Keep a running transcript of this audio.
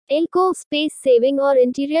LCOVE space saving और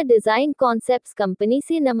interior design concepts company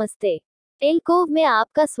से नमस्ते। LCOVE में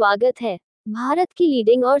आपका स्वागत है। भारत की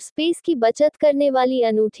लीडिंग और स्पेस की बचत करने वाली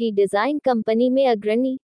अनूठी डिजाइन कंपनी में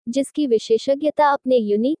अग्रणी, जिसकी विशेषज्ञता अपने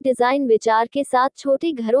यूनिक डिजाइन विचार के साथ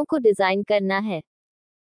छोटे घरों को डिजाइन करना है।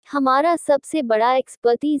 हमारा सबसे बड़ा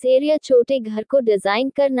एक्सपर्टीज एरिया छोटे घर को डिजाइन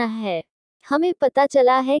करना है। हमें पता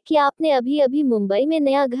चला है कि आपने अभी अभी मुंबई में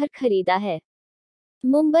नया घर खरीदा है।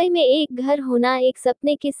 मुंबई में एक घर होना एक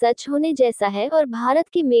सपने के सच होने जैसा है और भारत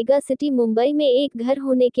की मेगा सिटी मुंबई में एक घर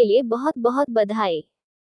होने के लिए बहुत बहुत बधाई।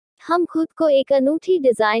 हम खुद को एक अनूठी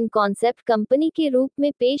डिजाइन कॉन्सेप्ट कंपनी के रूप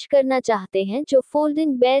में पेश करना चाहते हैं जो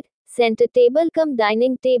folding bed, centre table cum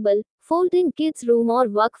dining table, folding kids room और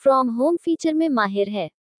वर्क फ्रॉम होम फीचर में माहिर है।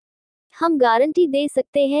 हम गारंटी दे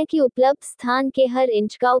सकते हैं कि उपलब्ध स्थान के हर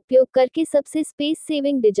इंच का उपयोग करके सबसे स्पेस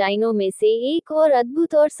सेविंग डिजाइनों में से एक और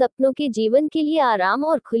अद्भुत और सपनों के जीवन के लिए आराम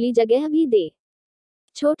और खुली जगह भी दे।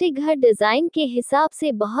 छोटे घर डिजाइन के हिसाब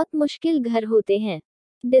से बहुत मुश्किल घर होते हैं।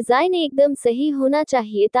 डिजाइन एकदम सही होना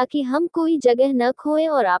चाहिए ताकि हम कोई जगह न खोएं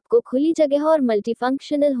और आपको खुली जगह और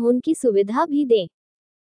मल्टीफंक्शनल होम की सुविधा भी दें।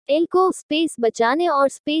 LCOVE स्पेस बचाने और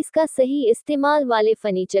स्पेस का सही इस्तेमाल वाले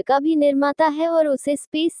फर्नीचर का भी निर्माता है और उसे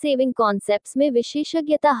स्पेस सेविंग कॉन्सेप्ट्स में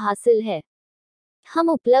विशेषज्ञता हासिल है। हम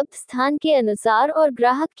उपलब्ध स्थान के अनुसार और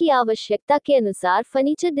ग्राहक की आवश्यकता के अनुसार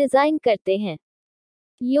फर्नीचर डिजाइन करते हैं।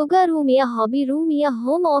 योगा रूम या हॉबी रूम या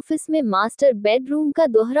होम ऑफिस में मास्टर बेडरूम का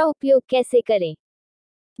दोहरा उपयोग कैसे करें?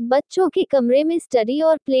 बच्चों के कमरे में स्टडी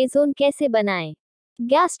और प्ले जोन कैसे बनाएं?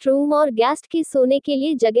 गेस्ट रूम और गेस्ट के सोने के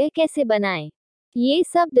लिए जगह कैसे बनाएं? ये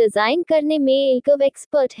सब डिजाइन करने में LCOVE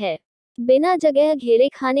एक्सपर्ट है। बिना जगह घेरे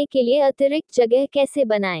खाने के लिए अतिरिक्त जगह कैसे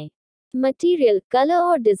बनाएं? मटेरियल, कलर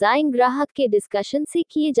और डिजाइन ग्राहक के डिस्कशन से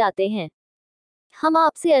किए जाते हैं। हम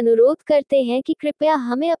आपसे अनुरोध करते हैं कि कृपया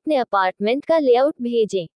हमें अपने अपार्टमेंट का लेआउट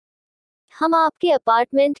भेजें। हम आपके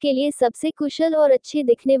अपार्टमेंट के लिए सबसे कुशल और अच्छे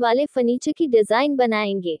दिखने वाले फर्नीचर की डिजाइन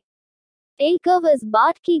बनाएंगे। LCOVE इस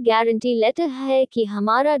बात की गारंटी लेटर है कि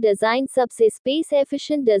हमारा डिजाइन सबसे स्पेस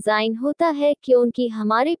एफिशिएंट डिजाइन होता है क्योंकि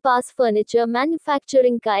हमारे पास फर्नीचर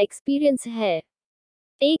मैन्युफैक्चरिंग का एक्सपीरियंस है।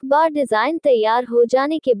 एक बार डिजाइन तैयार हो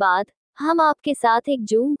जाने के बाद हम आपके साथ एक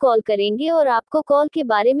जूम कॉल करेंगे और आपको कॉल के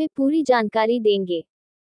बारे में पूरी जानकारी देंगे।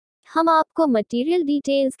 हम आपको मटेरियल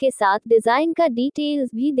डिटेल्स के साथ डिजाइन का डिटेल्स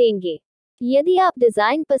भी देंगे। यदि आप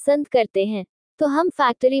डिजाइन पसंद करते हैं तो हम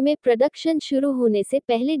फैक्ट्री में प्रोडक्शन शुरू होने से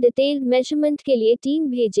पहले डिटेल्ड मेजरमेंट के लिए टीम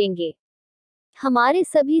भेजेंगे। हमारे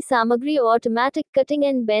सभी सामग्री ऑटोमेटिक कटिंग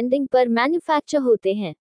एंड बेंडिंग पर मैन्युफैक्चर होते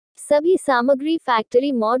हैं। सभी सामग्री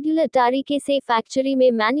फैक्ट्री मॉड्यूलर तरीके से फैक्ट्री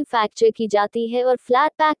में मैन्युफैक्चर की जाती है और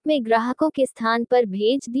फ्लैट पैक में ग्राहकों के स्थान पर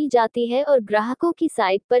भेज दी जाती है और ग्राहकों की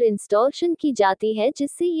साइट पर इंस्टॉलेशन की जाती है,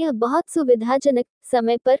 जिससे यह बहुत सुविधाजनक,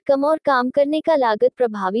 समय पर कम और काम करने का लागत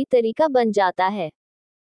प्रभावी तरीका बन जाता है।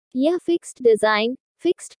 यह fixed design,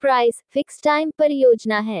 fixed price, fixed time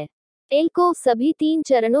परियोजना है। LCOVE सभी 3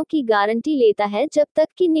 चरणों की गारंटी लेता है जब तक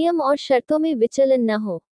कि नियम और शर्तों में विचलन न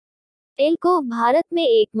हो। LCOVE भारत में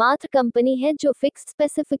एकमात्र कंपनी है जो फिक्स्ड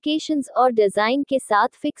स्पेसिफिकेशंस और डिजाइन के साथ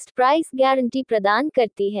फिक्स्ड प्राइस गारंटी प्रदान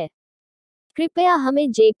करती है। कृपया हमें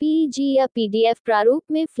JPEG या PDF प्रारूप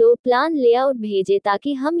में फ्लोर प्लान लेआउट भेजें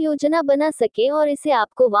ताकि हम योजना बना सकें और इसे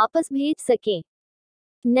आपको वापस भेज सकें।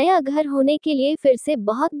 नया घर होने के लिए फिर से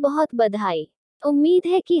बहुत बहुत बधाई। उम्मीद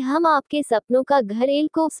है कि हम आपके सपनों का घर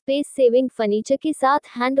LCOVE स्पेस सेविंग फर्नीचर के साथ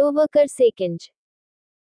हैंड ओवर कर सकेंगे।